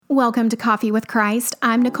Welcome to Coffee with Christ.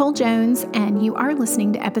 I'm Nicole Jones, and you are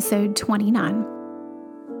listening to episode 29.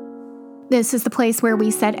 This is the place where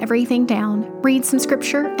we set everything down, read some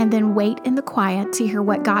scripture, and then wait in the quiet to hear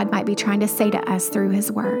what God might be trying to say to us through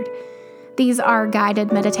His Word. These are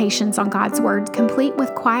guided meditations on God's Word, complete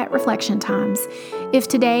with quiet reflection times. If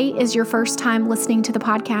today is your first time listening to the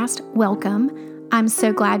podcast, welcome. I'm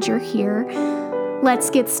so glad you're here. Let's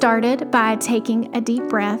get started by taking a deep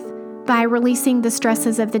breath, by releasing the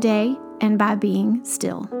stresses of the day, and by being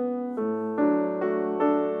still.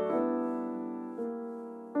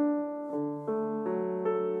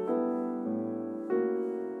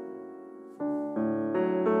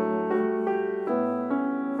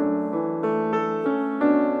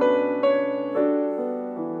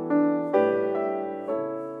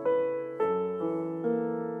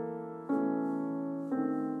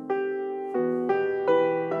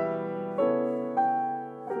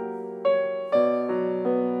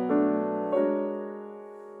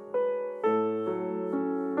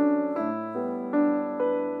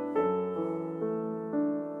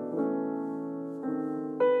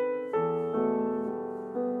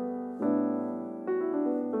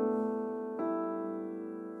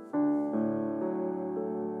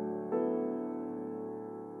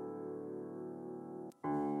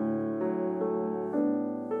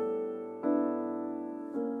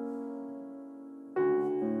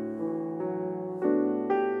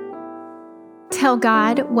 Tell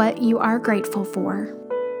God what you are grateful for.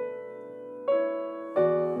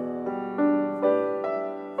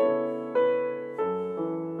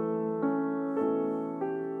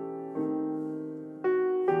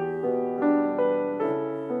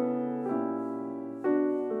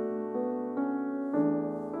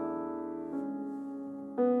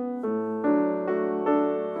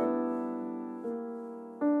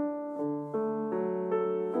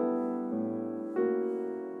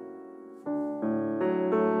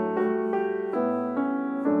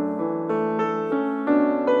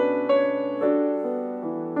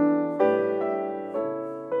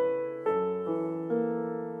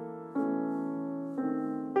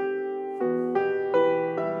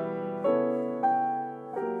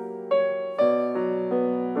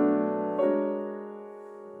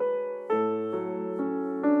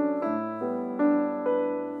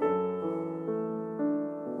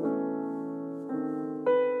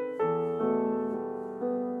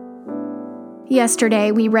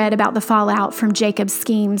 Yesterday, we read about the fallout from Jacob's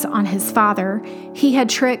schemes on his father. He had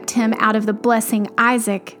tricked him out of the blessing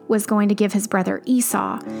Isaac was going to give his brother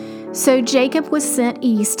Esau. So Jacob was sent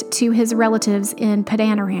east to his relatives in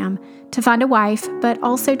Padanaram to find a wife, but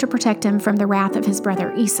also to protect him from the wrath of his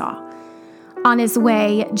brother Esau. On his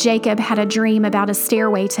way, Jacob had a dream about a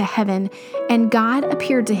stairway to heaven, and God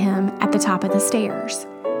appeared to him at the top of the stairs.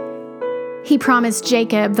 He promised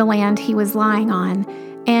Jacob the land he was lying on,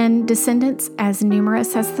 and descendants as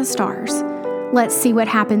numerous as the stars. Let's see what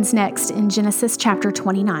happens next in Genesis chapter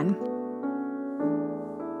 29.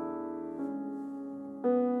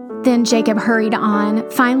 Then Jacob hurried on,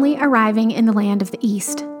 finally arriving in the land of the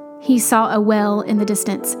east. He saw a well in the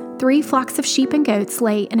distance. 3 flocks of sheep and goats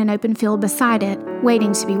lay in an open field beside it,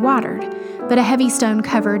 waiting to be watered, but a heavy stone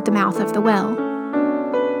covered the mouth of the well.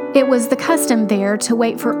 It was the custom there to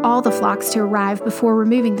wait for all the flocks to arrive before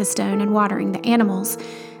removing the stone and watering the animals.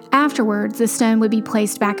 Afterwards, the stone would be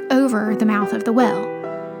placed back over the mouth of the well.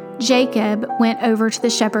 Jacob went over to the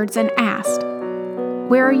shepherds and asked,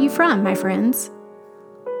 "Where are you from, my friends?"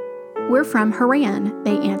 "We're from Haran,"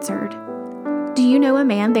 they answered. "Do you know a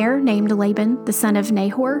man there named Laban, the son of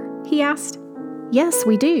Nahor?" he asked. "Yes,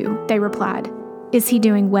 we do," they replied. "Is he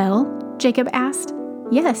doing well?" Jacob asked.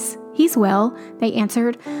 "Yes, he's well," they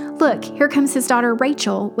answered. "Look, here comes his daughter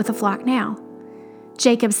Rachel with a flock now."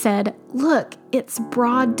 Jacob said, "Look, it's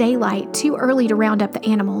broad daylight, too early to round up the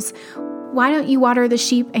animals. Why don't you water the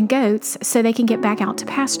sheep and goats so they can get back out to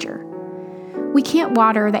pasture?" "We can't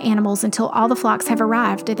water the animals until all the flocks have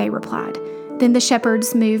arrived," they replied. Then the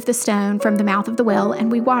shepherds moved the stone from the mouth of the well,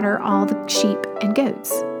 and we water all the sheep and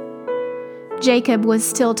goats. Jacob was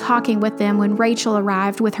still talking with them when Rachel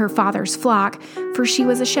arrived with her father's flock, for she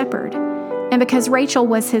was a shepherd. And because Rachel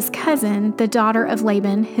was his cousin, the daughter of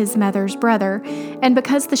Laban, his mother's brother, and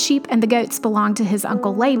because the sheep and the goats belonged to his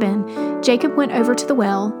uncle Laban, Jacob went over to the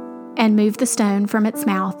well and moved the stone from its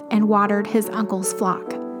mouth and watered his uncle's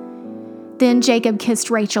flock. Then Jacob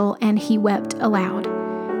kissed Rachel, and he wept aloud.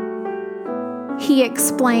 He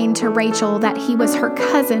explained to Rachel that he was her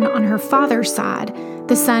cousin on her father's side,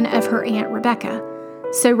 the son of her aunt Rebekah.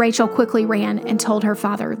 So Rachel quickly ran and told her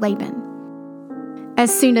father Laban.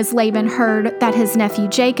 As soon as Laban heard that his nephew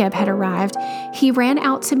Jacob had arrived, he ran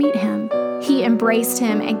out to meet him. He embraced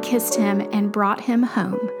him and kissed him and brought him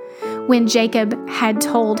home. When Jacob had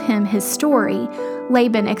told him his story,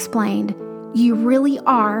 Laban explained, "You really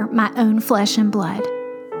are my own flesh and blood."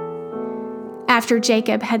 After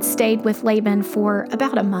Jacob had stayed with Laban for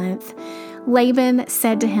about a month, Laban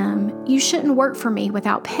said to him, "You shouldn't work for me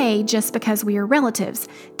without pay just because we are relatives.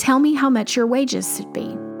 Tell me how much your wages should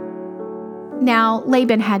be." Now,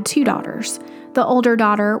 Laban had 2 daughters. The older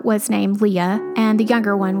daughter was named Leah, and the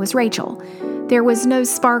younger one was Rachel. There was no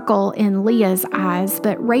sparkle in Leah's eyes,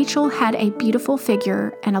 but Rachel had a beautiful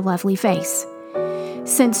figure and a lovely face.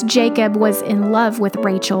 Since Jacob was in love with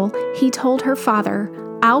Rachel, he told her father,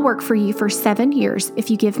 "I'll work for you for 7 years if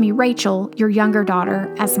you give me Rachel, your younger daughter,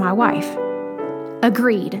 as my wife."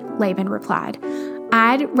 "Agreed," Laban replied.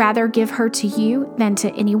 "I'd rather give her to you than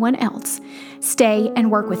to anyone else. Stay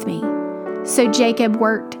and work with me." So Jacob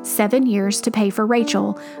worked 7 years to pay for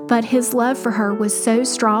Rachel, but his love for her was so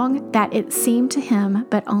strong that it seemed to him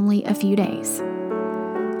but only a few days.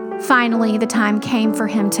 Finally, the time came for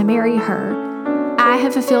him to marry her. "I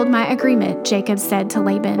have fulfilled my agreement," Jacob said to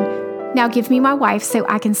Laban. "Now give me my wife so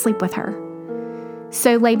I can sleep with her."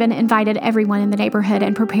 So Laban invited everyone in the neighborhood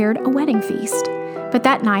and prepared a wedding feast. But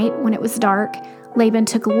that night, when it was dark, Laban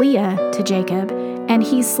took Leah to Jacob, and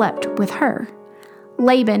he slept with her.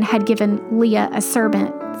 Laban had given Leah a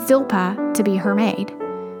servant, Zilpah, to be her maid.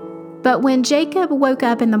 But when Jacob woke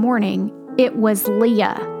up in the morning, it was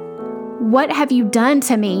Leah. "What have you done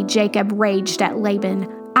to me?" Jacob raged at Laban.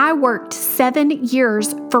 "I worked 7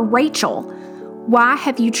 years for Rachel. Why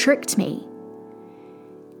have you tricked me?"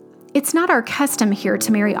 "It's not our custom here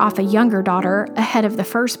to marry off a younger daughter ahead of the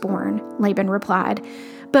firstborn," Laban replied.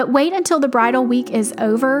 "But wait until the bridal week is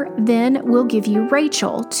over, then we'll give you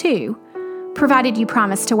Rachel too, provided you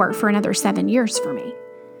promise to work for another 7 years for me."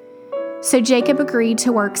 So Jacob agreed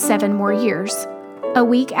to work 7 more years. A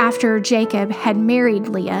week after Jacob had married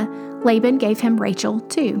Leah, Laban gave him Rachel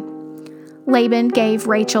too. Laban gave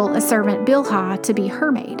Rachel a servant, Bilhah, to be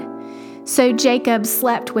her maid. So Jacob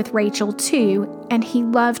slept with Rachel too, and he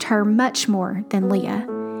loved her much more than Leah.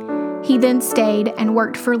 He then stayed and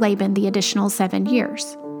worked for Laban the additional 7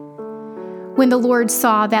 years. When the Lord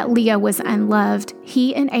saw that Leah was unloved,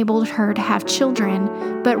 he enabled her to have children,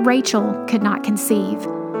 but Rachel could not conceive.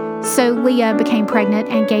 So Leah became pregnant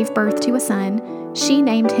and gave birth to a son. She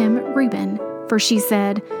named him Reuben, for she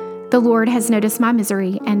said, "The Lord has noticed my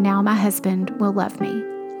misery, and now my husband will love me."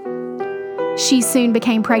 She soon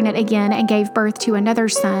became pregnant again and gave birth to another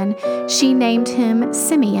son. She named him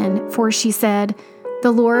Simeon, for she said,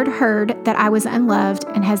 "The Lord heard that I was unloved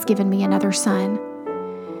and has given me another son."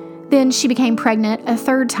 Then she became pregnant a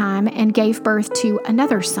 3rd time and gave birth to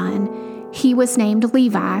another son. He was named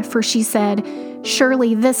Levi, for she said,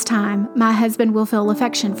 "Surely this time my husband will feel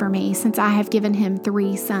affection for me, since I have given him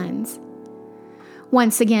 3 sons."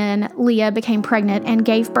 Once again, Leah became pregnant and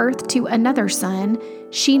gave birth to another son.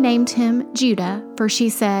 She named him Judah, for she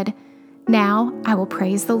said, "Now I will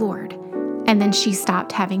praise the Lord." And then she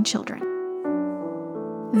stopped having children.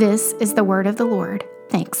 This is the word of the Lord.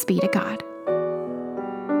 Thanks be to God.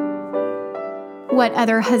 What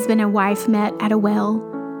other husband and wife met at a well?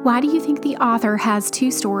 Why do you think the author has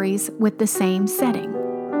 2 stories with the same setting?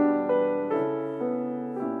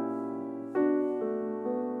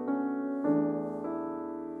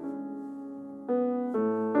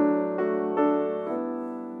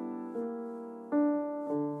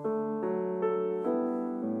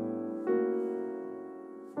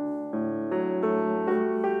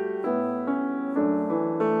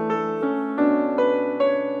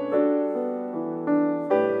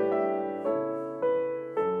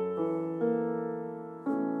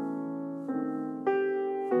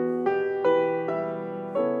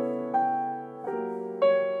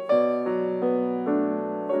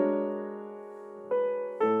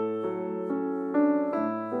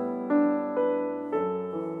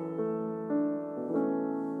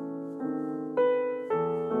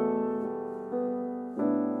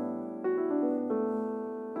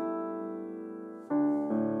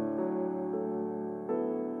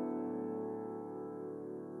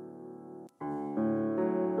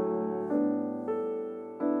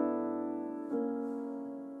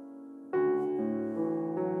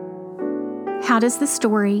 How does the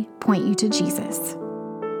story point you to Jesus?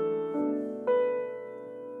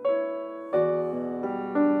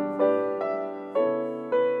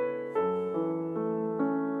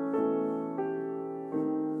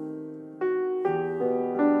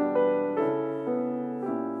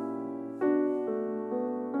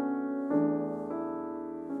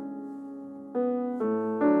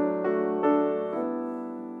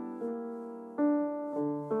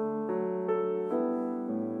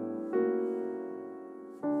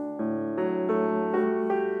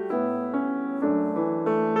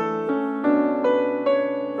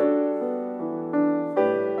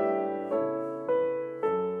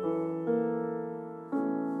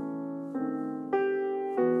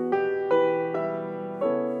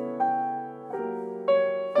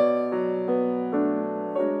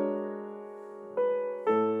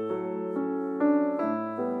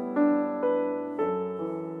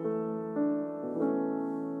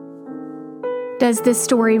 Does this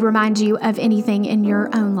story remind you of anything in your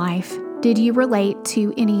own life? Did you relate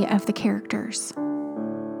to any of the characters?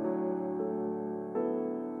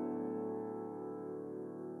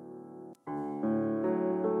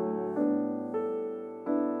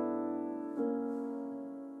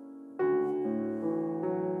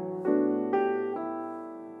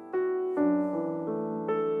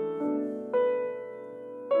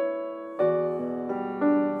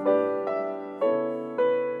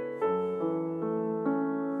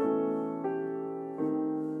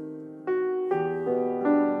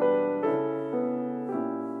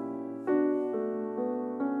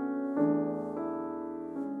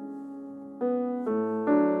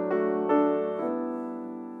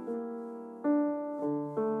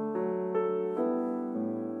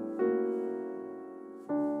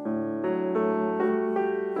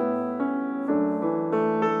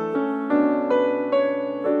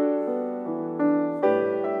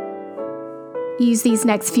 Use these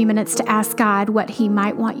next few minutes to ask God what He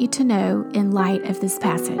might want you to know in light of this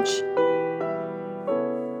passage.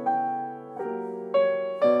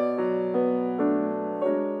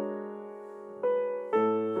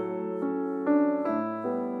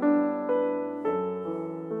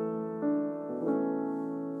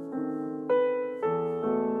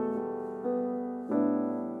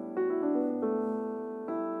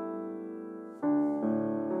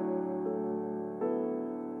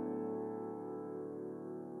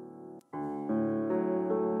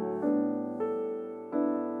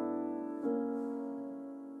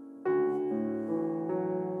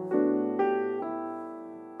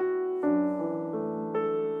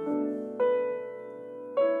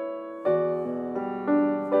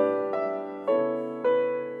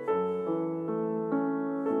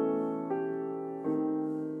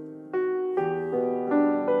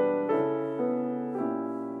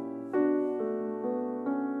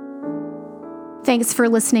 Thanks for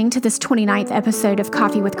listening to this 29th episode of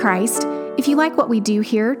Coffee with Christ. If you like what we do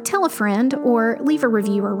here, tell a friend or leave a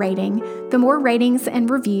review or rating. The more ratings and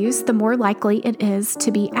reviews, the more likely it is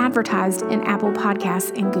to be advertised in Apple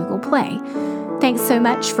Podcasts and Google Play. Thanks so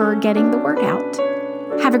much for getting the word out.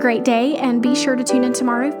 Have a great day and be sure to tune in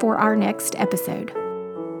tomorrow for our next episode.